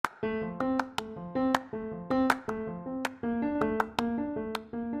Hey,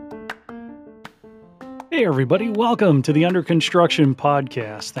 everybody. Welcome to the Under Construction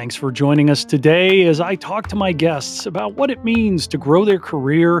Podcast. Thanks for joining us today as I talk to my guests about what it means to grow their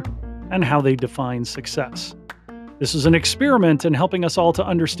career and how they define success. This is an experiment in helping us all to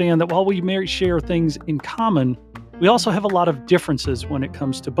understand that while we may share things in common, we also have a lot of differences when it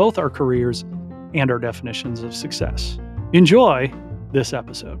comes to both our careers and our definitions of success. Enjoy this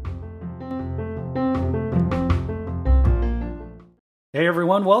episode. Hey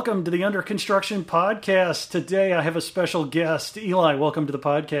everyone, welcome to the Under Construction Podcast. Today I have a special guest. Eli, welcome to the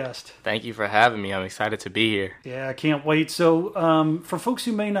podcast. Thank you for having me. I'm excited to be here. Yeah, I can't wait. So for folks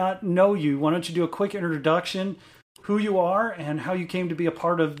who may not know you, why don't you do a quick introduction, who you are, and how you came to be a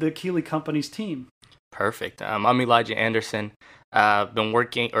part of the Keeley Company's team. Perfect. I'm Elijah Anderson. I've been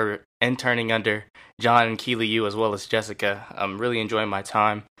working or interning under John and Keeley U as well as Jessica. I'm really enjoying my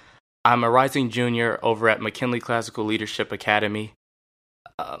time. I'm a rising junior over at McKinley Classical Leadership Academy.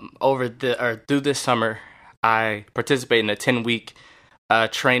 Through this summer, I participated in a 10-week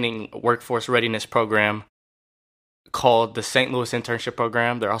training workforce readiness program called the St. Louis Internship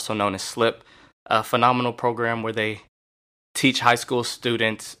Program. They're also known as SLIP, a phenomenal program where they teach high school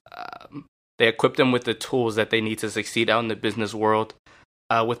students, they equip them with the tools that they need to succeed out in the business world.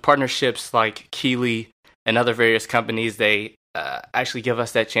 With partnerships like Keeley and other various companies, they actually give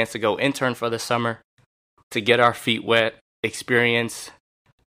us that chance to go intern for the summer, to get our feet wet, experience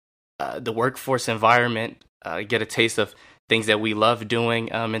the workforce environment, get a taste of things that we love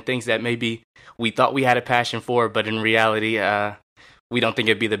doing, and things that maybe we thought we had a passion for, but in reality, we don't think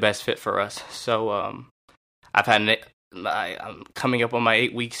it'd be the best fit for us. So I'm coming up on my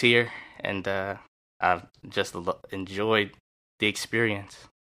 8 weeks here, and I've just enjoyed the experience.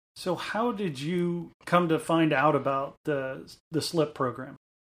 So how did you come to find out about the SLIP program?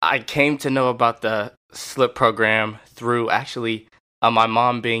 I came to know about the SLIP program through actually my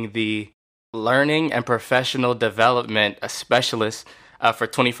mom being the learning and professional development specialist for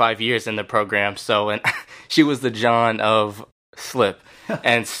 25 years in the program. And she was the John of SLIP.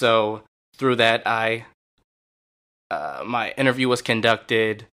 And so through that, my interview was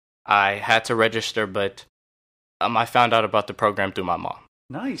conducted. I had to register, but I found out about the program through my mom.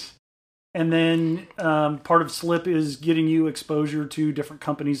 Nice. And then part of SLIP is getting you exposure to different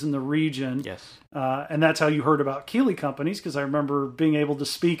companies in the region. Yes. And that's how you heard about Keeley Companies, because I remember being able to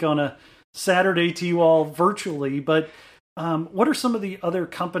speak on a Saturday to you all virtually. But what are some of the other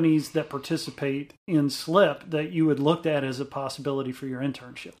companies that participate in SLIP that you had looked at as a possibility for your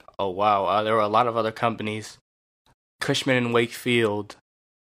internship? Oh, wow. There were a lot of other companies. Cushman and Wakefield,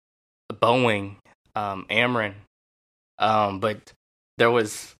 Boeing, Ameren. But there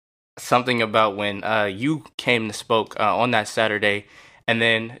was something about when you came and spoke on that Saturday, and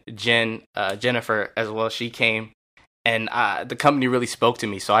then Jennifer as well, she came, and the company really spoke to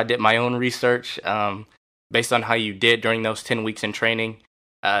me. So I did my own research based on how you did during those 10 weeks in training.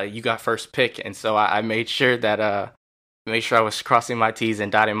 You got first pick, and so I made sure that I was crossing my T's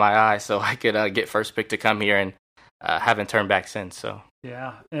and dotting my I's so I could get first pick to come here, and haven't turned back since. So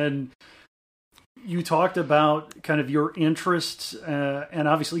yeah, and you talked about kind of your interests, and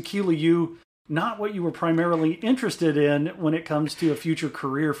obviously Keeley U, not what you were primarily interested in when it comes to a future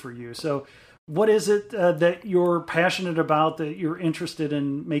career for you. So what is it that you're passionate about, that you're interested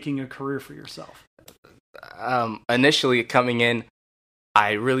in making a career for yourself? Initially coming in,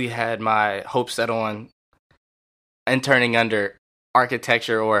 I really had my hopes set on interning under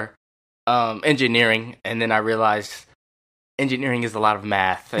architecture or engineering, and then I realized engineering is a lot of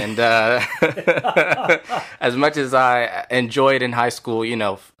math, and as much as I enjoyed in high school,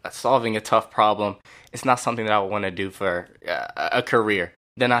 solving a tough problem, it's not something that I would want to do for a career.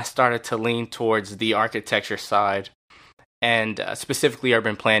 Then I started to lean towards the architecture side, and specifically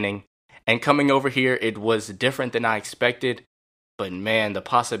urban planning. And coming over here, it was different than I expected, but man, the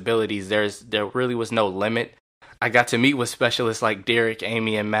possibilities, there really was no limit. I got to meet with specialists like Derek,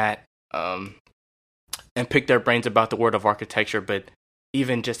 Amy, and Matt, and pick their brains about the world of architecture. But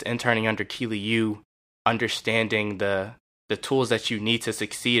even just interning under Keeley U, understanding the tools that you need to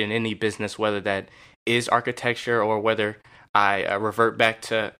succeed in any business, whether that is architecture or whether I revert back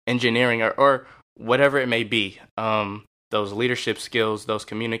to engineering or whatever it may be. Those leadership skills, those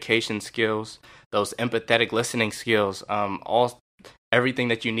communication skills, those empathetic listening skills, everything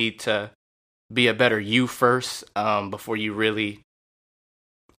that you need to be a better you first before you really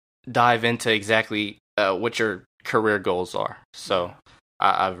dive into exactly what your career goals are. So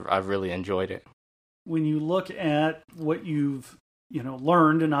I've really enjoyed it. When you look at what you've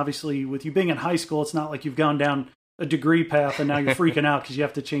learned, and obviously with you being in high school, it's not like you've gone down a degree path and now you're freaking out because you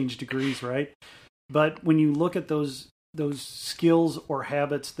have to change degrees, right? But when you look at those skills or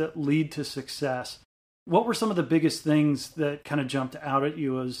habits that lead to success, what were some of the biggest things that kind of jumped out at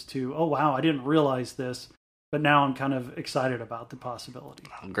you as to, oh, wow, I didn't realize this, but now I'm kind of excited about the possibility?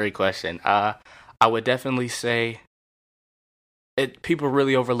 Great question. I would definitely say people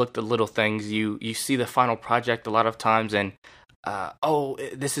really overlook the little things. You see the final project a lot of times and, oh,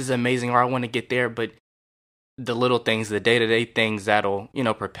 this is amazing, or I want to get there, but the little things, the day-to-day things that'll,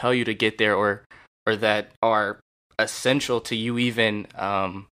 propel you to get there or that are essential to you even,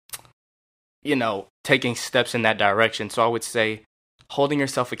 taking steps in that direction. So I would say holding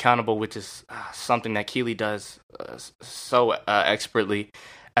yourself accountable, which is something that Keely does so expertly,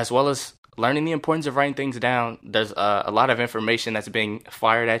 as well as learning the importance of writing things down. There's a lot of information that's being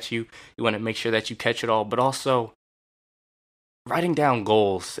fired at you. You want to make sure that you catch it all, but also writing down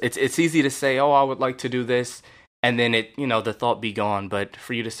goals. It's easy to say, oh, I would like to do this, and then the thought be gone. But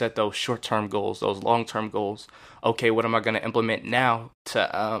for you to set those short-term goals, those long-term goals, okay, what am I going to implement now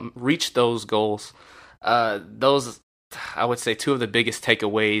to reach those goals? Those, I would say, two of the biggest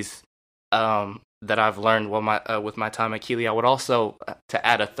takeaways that I've learned with my time at Keely. I would also, to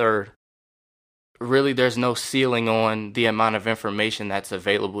add a third, really there's no ceiling on the amount of information that's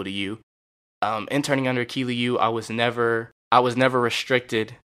available to you. Interning under Keely U, I was never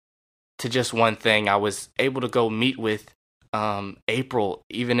restricted to just one thing. I was able to go meet with April,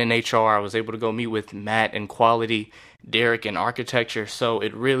 even in HR. I was able to go meet with Matt in quality, Derek in architecture. So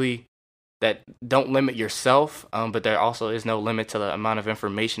it really, that don't limit yourself, but there also is no limit to the amount of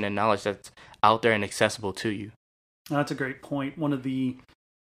information and knowledge that's out there and accessible to you. That's a great point. One of the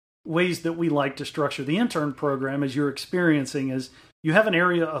ways that we like to structure the intern program, as you're experiencing, is you have an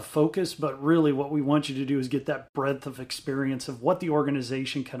area of focus, but really what we want you to do is get that breadth of experience of what the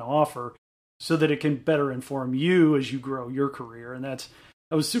organization can offer so that it can better inform you as you grow your career. And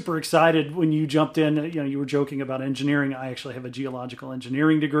I was super excited when you jumped in. You were joking about engineering. I actually have a geological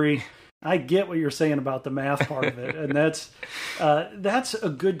engineering degree. I get what you're saying about the math part of it. And that's a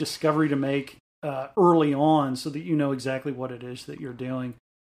good discovery to make early on so that you know exactly what it is that you're doing.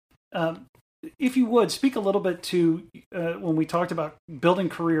 If you would, speak a little bit to when we talked about building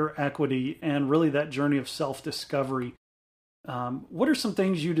career equity and really that journey of self-discovery. What are some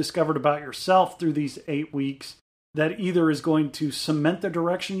things you discovered about yourself through these 8 weeks that either is going to cement the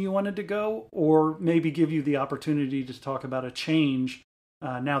direction you wanted to go or maybe give you the opportunity to talk about a change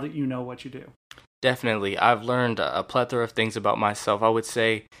now that you know what you do? Definitely. I've learned a plethora of things about myself. I would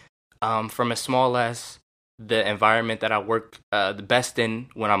say from as small as the environment that I work the best in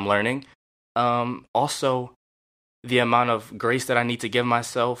when I'm learning. Also, the amount of grace that I need to give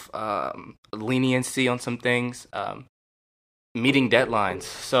myself, leniency on some things, meeting deadlines.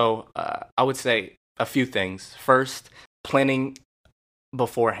 So I would say a few things. First, planning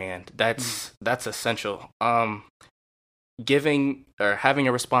beforehand. That's essential. Giving or having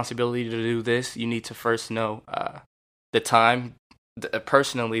a responsibility to do this, you need to first know the time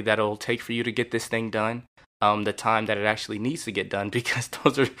personally that it'll take for you to get this thing done. The time that it actually needs to get done, because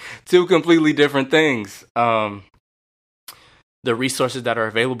those are two completely different things. The resources that are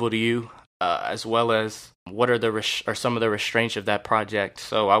available to you, as well as what are some of the restraints of that project.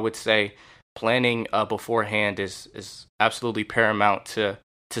 So I would say planning beforehand is absolutely paramount to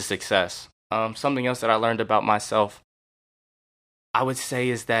success. Something else that I learned about myself, I would say,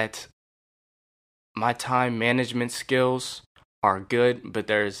 is that my time management skills are good, but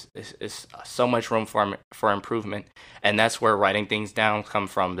there's so much room for improvement, and that's where writing things down come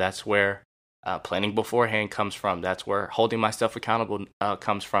from. That's where planning beforehand comes from. That's where holding myself accountable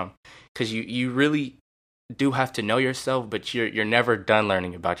comes from. Because you really do have to know yourself, but you're never done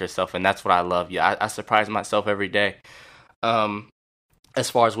learning about yourself, and that's what I love. Yeah, I surprise myself every day. As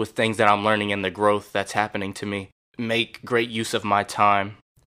far as with things that I'm learning and the growth that's happening to me, make great use of my time,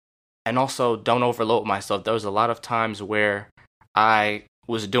 and also don't overload myself. There was a lot of times where I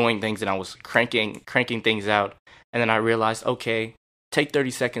was doing things and I was cranking things out, and then I realized, okay, take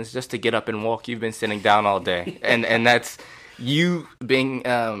 30 seconds just to get up and walk. You've been sitting down all day, and that's you being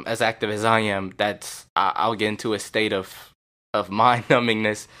as active as I am. I'll get into a state of mind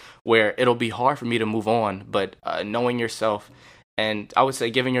numbingness where it'll be hard for me to move on. But knowing yourself, and I would say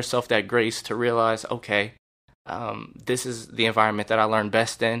giving yourself that grace to realize, okay, this is the environment that I learn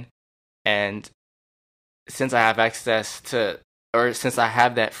best in, and since I have since I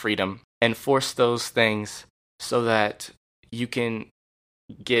have that freedom, enforce those things so that you can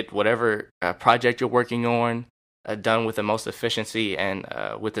get whatever project you're working on done with the most efficiency and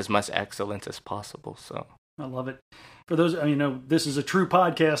with as much excellence as possible. So I love it. For those, this is a true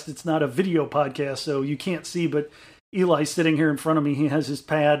podcast. It's not a video podcast, so you can't see, but Eli's sitting here in front of me. He has his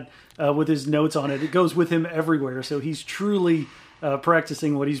pad with his notes on it. It goes with him everywhere. So he's truly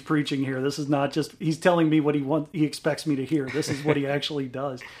practicing what he's preaching here. This is not just, he's telling me what he expects me to hear. This is what he actually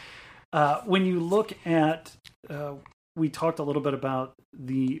does. When you look at, we talked a little bit about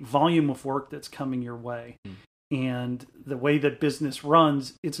the volume of work that's coming your way. And the way that business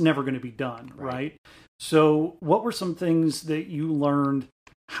runs, it's never going to be done, right? So what were some things that you learned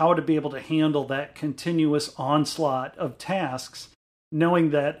how to be able to handle that continuous onslaught of tasks,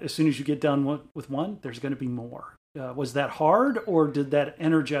 knowing that as soon as you get done with one, there's going to be more? Was that hard, or did that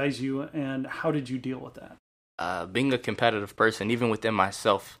energize you, and how did you deal with that? Being a competitive person, even within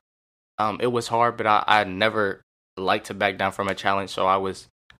myself, it was hard, but I never liked to back down from a challenge, so I was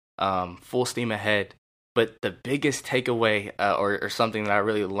full steam ahead. But the biggest takeaway or something that I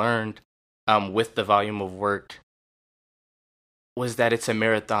really learned with the volume of work was that it's a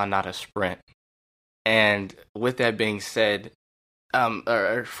marathon, not a sprint. And with that being said,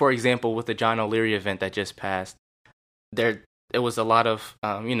 for example, with the John O'Leary event that just passed, it was a lot of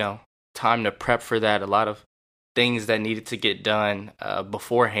time to prep for that, a lot of things that needed to get done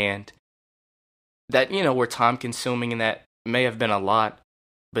beforehand that were time consuming, and that may have been a lot.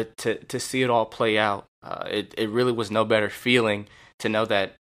 But to see it all play out, it really was no better feeling to know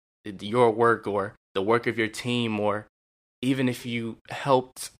that your work or the work of your team, or even if you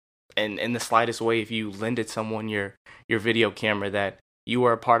helped in the slightest way, if you lended someone your video camera, that you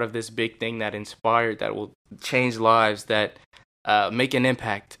are a part of this big thing that inspired, that will change lives, that make an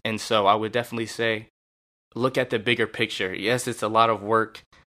impact. And so I would definitely say, look at the bigger picture. Yes, it's a lot of work.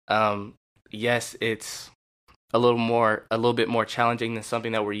 Yes, it's a little bit more challenging than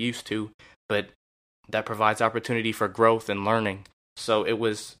something that we're used to, but that provides opportunity for growth and learning. So it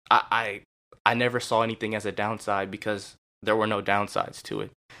was, I never saw anything as a downside because there were no downsides to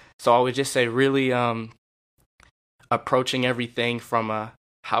it. So I would just say really approaching everything from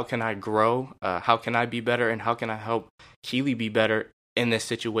how can I grow, how can I be better, and how can I help Keely be better in this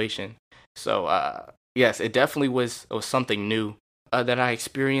situation. So yes, it definitely was something new that I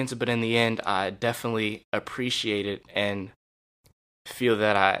experienced, but in the end, I definitely appreciate it and feel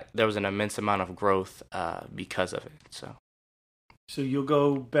that there was an immense amount of growth because of it. So you'll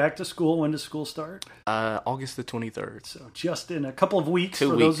go back to school. When does school start? August the 23rd. So just in a couple of weeks. 2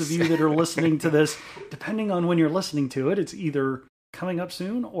 for weeks. Those of you that are listening to this, depending on when you're listening to it, it's either coming up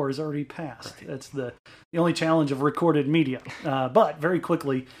soon or is already passed. Right. That's the only challenge of recorded media. But very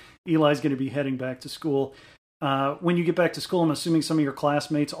quickly, Eli's going to be heading back to school. When you get back to school, I'm assuming some of your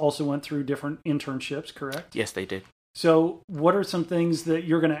classmates also went through different internships, correct? Yes, they did. So what are some things that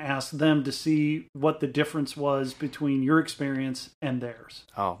you're going to ask them to see what the difference was between your experience and theirs?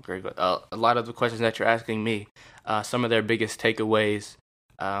 Oh, great. A lot of the questions that you're asking me, some of their biggest takeaways,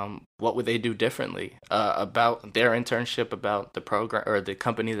 what would they do differently about their internship, about the program or the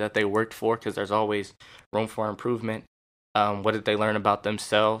company that they worked for, because there's always room for improvement. What did they learn about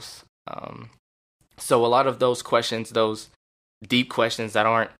themselves? So a lot of those questions, those deep questions that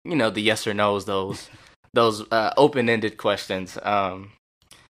aren't, the yes or no's, those open-ended questions,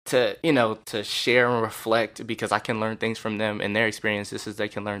 to share and reflect, because I can learn things from them and their experiences as they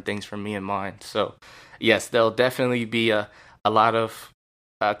can learn things from me and mine. So yes, there'll definitely be a lot of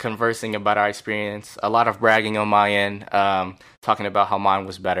conversing about our experience, a lot of bragging on my end, talking about how mine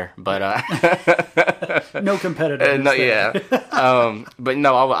was better, but no competitive. No, yeah. But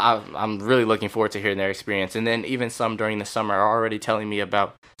no, I'm really looking forward to hearing their experience, and then even some during the summer are already telling me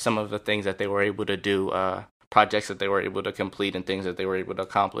about some of the things that they were able to do, projects that they were able to complete, and things that they were able to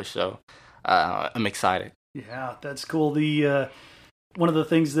accomplish. So I'm excited. Yeah, that's cool. One of the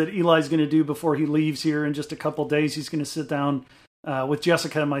things that Eli's going to do before he leaves here in just a couple of days, he's going to sit down with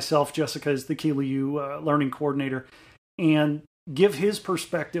Jessica and myself. Jessica is the Keely U learning coordinator, and give his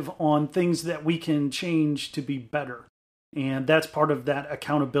perspective on things that we can change to be better. And that's part of that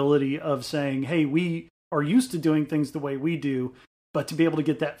accountability of saying, hey, we are used to doing things the way we do, but to be able to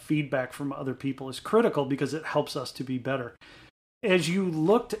get that feedback from other people is critical because it helps us to be better. As you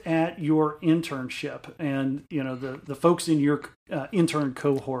looked at your internship and the folks in your intern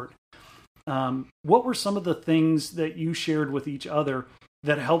cohort, what were some of the things that you shared with each other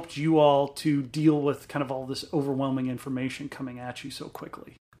that helped you all to deal with kind of all this overwhelming information coming at you so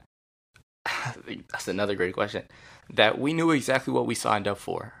quickly? That's another great question. That we knew exactly what we signed up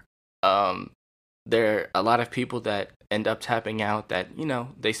for. There are a lot of people that end up tapping out that,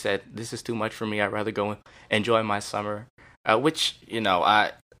 they said, this is too much for me. I'd rather go enjoy my summer, which, or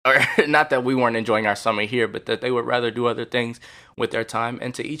not that we weren't enjoying our summer here, but that they would rather do other things with their time,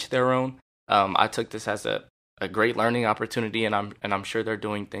 and to each their own. I took this as a great learning opportunity, and I'm sure they're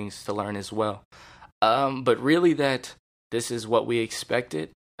doing things to learn as well. But really that this is what we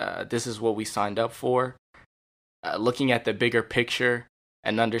expected. This is what we signed up for. Looking at the bigger picture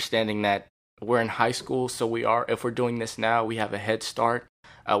and understanding that we're in high school, so if we're doing this now, we have a head start.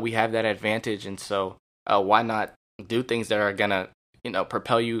 We have that advantage, and so why not do things that are gonna,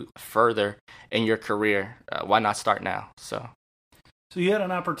 propel you further in your career? Why not start now? So you had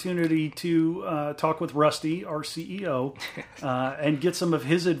an opportunity to talk with Rusty, our CEO, and get some of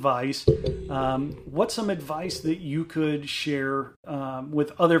his advice. What's some advice that you could share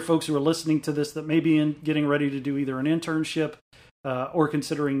with other folks who are listening to this that may be getting ready to do either an internship or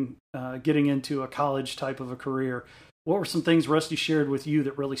considering getting into a college type of a career? What were some things Rusty shared with you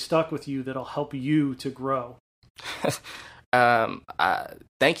that really stuck with you that'll help you to grow?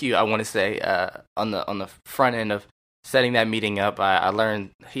 Thank you. I want to say on the front end of setting that meeting up, I learned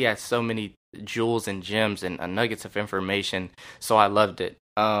he had so many jewels and gems and nuggets of information, so I loved it.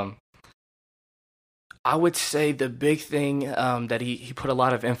 I would say the big thing that he put a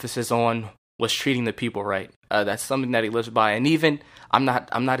lot of emphasis on was treating the people right. That's something that he lives by, and even I'm not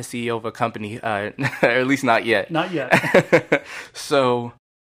a CEO of a company, or at least not yet. Not yet. So,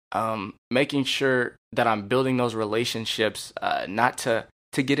 making sure that I'm building those relationships, not to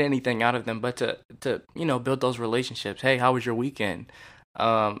get anything out of them, but to build those relationships. Hey, how was your weekend?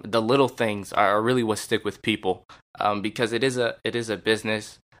 The little things are really what stick with people, because it is a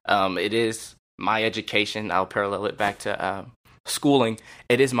business. It is my education. I'll parallel it back to schooling.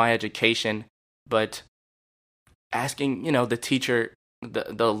 It is my education, but asking the teacher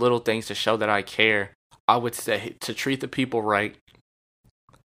the little things to show that I care. I would say to treat the people right,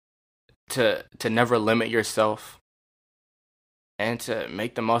 to never limit yourself, and to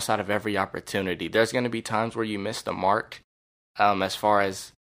make the most out of every opportunity. There's going to be times where you miss the mark as far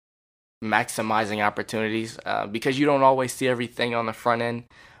as maximizing opportunities, because you don't always see everything on the front end,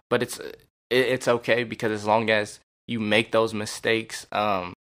 but it's okay, because as long as you make those mistakes,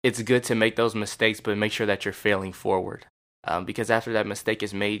 it's good to make those mistakes, but make sure that you're failing forward, because after that mistake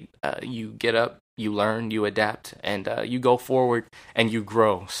is made, you get up, you learn, you adapt, and you go forward and you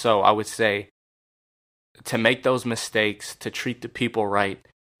grow. So I would say to make those mistakes, to treat the people right,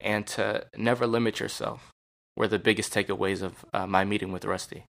 and to never limit yourself were the biggest takeaways of my meeting with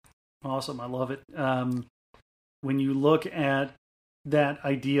Rusty. Awesome. I love it. When you look at that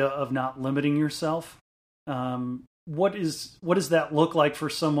idea of not limiting yourself, what does that look like for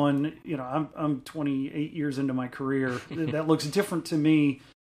someone? I'm 28 years into my career. That looks different to me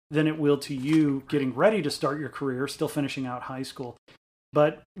than it will to you getting ready to start your career, still finishing out high school.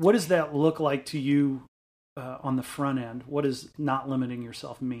 But what does that look like to you on the front end? What does not limiting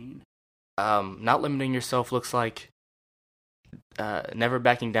yourself mean? Not limiting yourself looks like never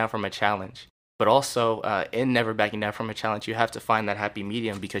backing down from a challenge. But also, in never backing down from a challenge, you have to find that happy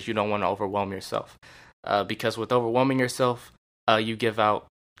medium, because you don't want to overwhelm yourself. Because with overwhelming yourself, you give out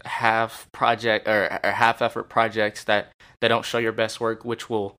half effort projects that don't show your best work, which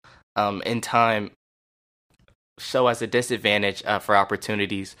will, in time, show as a disadvantage for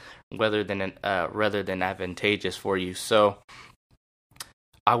opportunities rather than advantageous for you. So,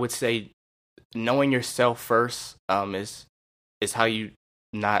 I would say knowing yourself first is how you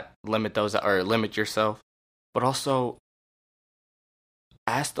not limit those or limit yourself, but also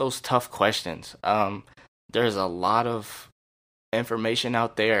ask those tough questions. There's a lot of information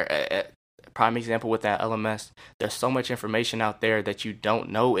out there. Prime example with that LMS, there's so much information out there that you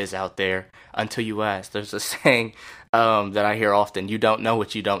don't know is out there until you ask. There's a saying that I hear often: you don't know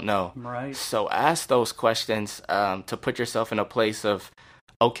what you don't know. Right. So ask those questions to put yourself in a place of,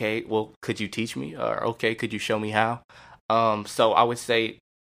 okay, well, could you teach me? Or okay, could you show me how? So I would say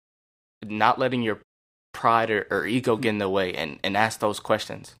not letting your pride or ego get in the way, and ask those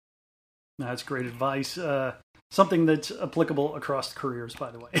questions. That's great advice. Something that's applicable across careers,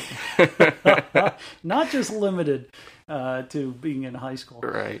 by the way. Not just limited to being in high school.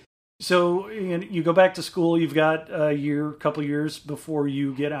 Right. So you go back to school. You've got a couple years before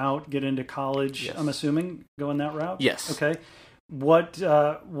you get into college. Yes. I'm assuming going that route. Yes. Okay. What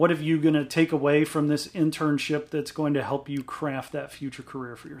have you going to take away from this internship that's going to help you craft that future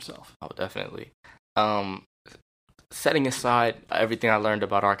career for yourself? Oh, definitely. Setting aside everything I learned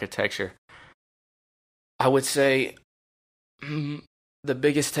about architecture, I would say the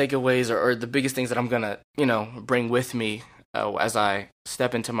biggest takeaways or the biggest things that I'm going to, bring with me as I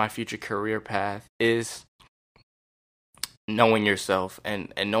step into my future career path is knowing yourself.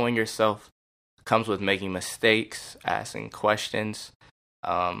 And knowing yourself comes with making mistakes, asking questions,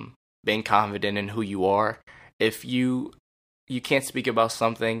 being confident in who you are. If you can't speak about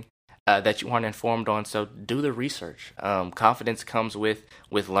something that you aren't informed on, so do the research. Confidence comes with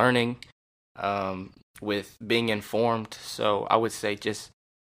learning. with being informed. So I would say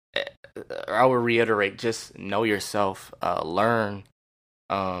I would reiterate, just know yourself, learn,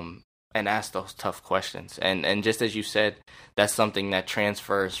 and ask those tough questions. And just as you said, that's something that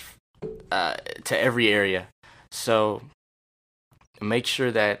transfers to every area. So make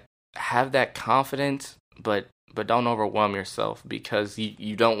sure that have that confidence, but don't overwhelm yourself, because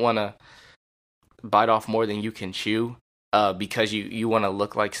you don't want to bite off more than you can chew, because you want to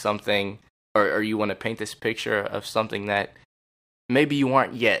look like something, or you want to paint this picture of something that maybe you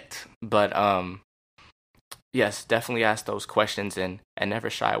aren't yet. But yes, definitely ask those questions and never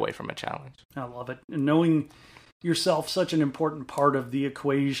shy away from a challenge. I love it. And knowing yourself, such an important part of the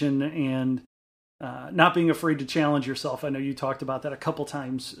equation, and not being afraid to challenge yourself. I know you talked about that a couple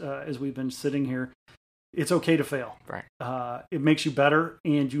times as we've been sitting here. It's okay to fail. Right. It makes you better,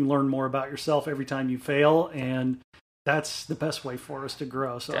 and you learn more about yourself every time you fail, and that's the best way for us to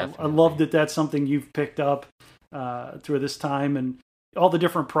grow. So I love that that's something you've picked up through this time, and all the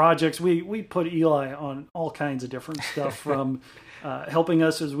different projects. We put Eli on all kinds of different stuff, from helping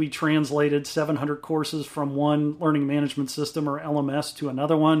us as we translated 700 courses from one learning management system or LMS to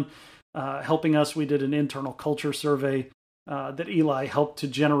another one, helping us. We did an internal culture survey that Eli helped to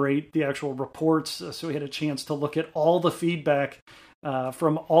generate the actual reports. So we had a chance to look at all the feedback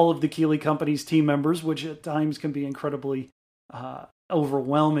from all of the Keeley Company's team members, which at times can be incredibly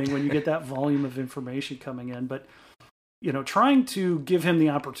overwhelming when you get that volume of information coming in. But, trying to give him the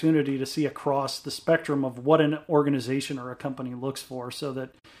opportunity to see across the spectrum of what an organization or a company looks for, so that,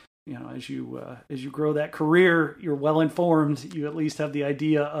 as you grow that career, you're well informed. You at least have the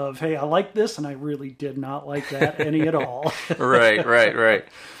idea of, hey, I like this, and I really did not like that any at all. Right.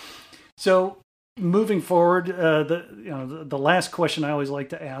 So moving forward, the last question I always like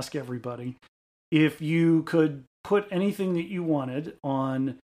to ask everybody: if you could put anything that you wanted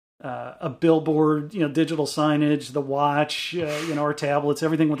on a billboard, digital signage, the watch, our tablets,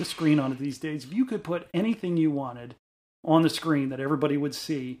 everything with a screen on it these days, if you could put anything you wanted on the screen that everybody would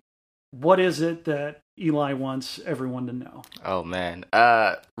see, what is it that Eli wants everyone to know? Oh, man.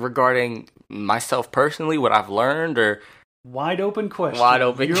 Regarding myself personally, what I've learned, or... Wide open question. Wide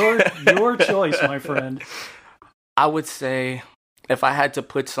open. Your choice, my friend. I would say, if I had to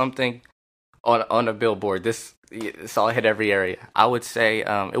put something on a billboard, this all hit every area. I would say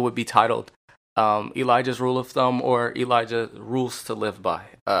it would be titled Elijah's Rule of Thumb, or Elijah's Rules to Live By,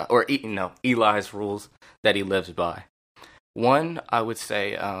 or Eli's Rules that he lives by. One, I would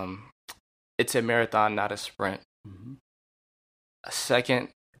say it's a marathon, not a sprint. Mm-hmm. Second,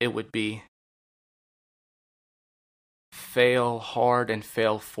 it would be fail hard and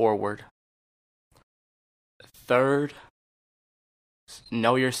fail forward. Third,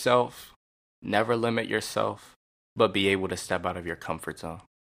 know yourself, never limit yourself, but be able to step out of your comfort zone.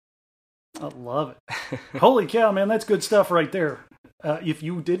 I love it. Holy cow, man, that's good stuff right there. If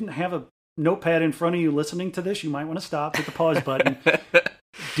you didn't have a notepad in front of you listening to this, you might want to stop, hit the pause button.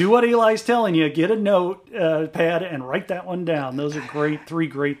 Do what Eli's telling you. Get a notepad and write that one down. Those are three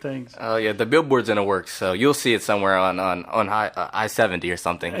great things. Oh, yeah, the billboard's in the works, so you'll see it somewhere on I-70 or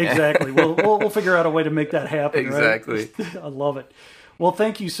something. Exactly. We'll figure out a way to make that happen. Exactly. Right? I love it. Well,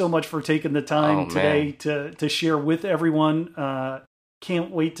 thank you so much for taking the time today to share with everyone.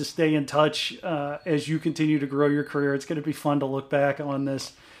 Can't wait to stay in touch as you continue to grow your career. It's going to be fun to look back on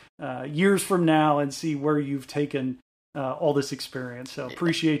this years from now and see where you've taken all this experience. So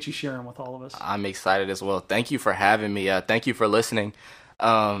appreciate you sharing with all of us. I'm excited as well. Thank you for having me. Thank you for listening.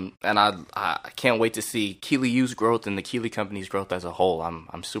 And I can't wait to see Keeley U's growth and the Keeley Company's growth as a whole.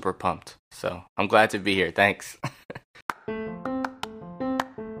 I'm super pumped. So I'm glad to be here. Thanks.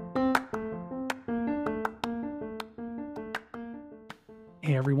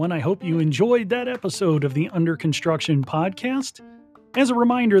 Hey everyone, I hope you enjoyed that episode of the Under Construction podcast. As a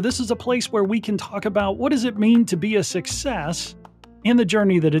reminder, this is a place where we can talk about what does it mean to be a success and the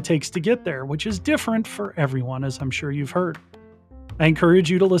journey that it takes to get there, which is different for everyone, as I'm sure you've heard. I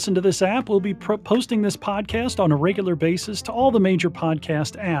encourage you to listen to this app. We'll be posting this podcast on a regular basis to all the major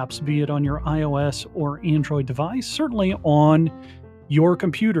podcast apps, be it on your iOS or Android device, certainly on your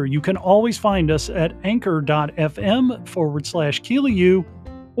computer. You can always find us at anchor.fm/KeeleyU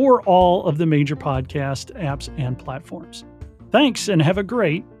or all of the major podcast apps and platforms. Thanks, and have a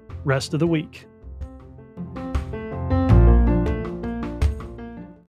great rest of the week.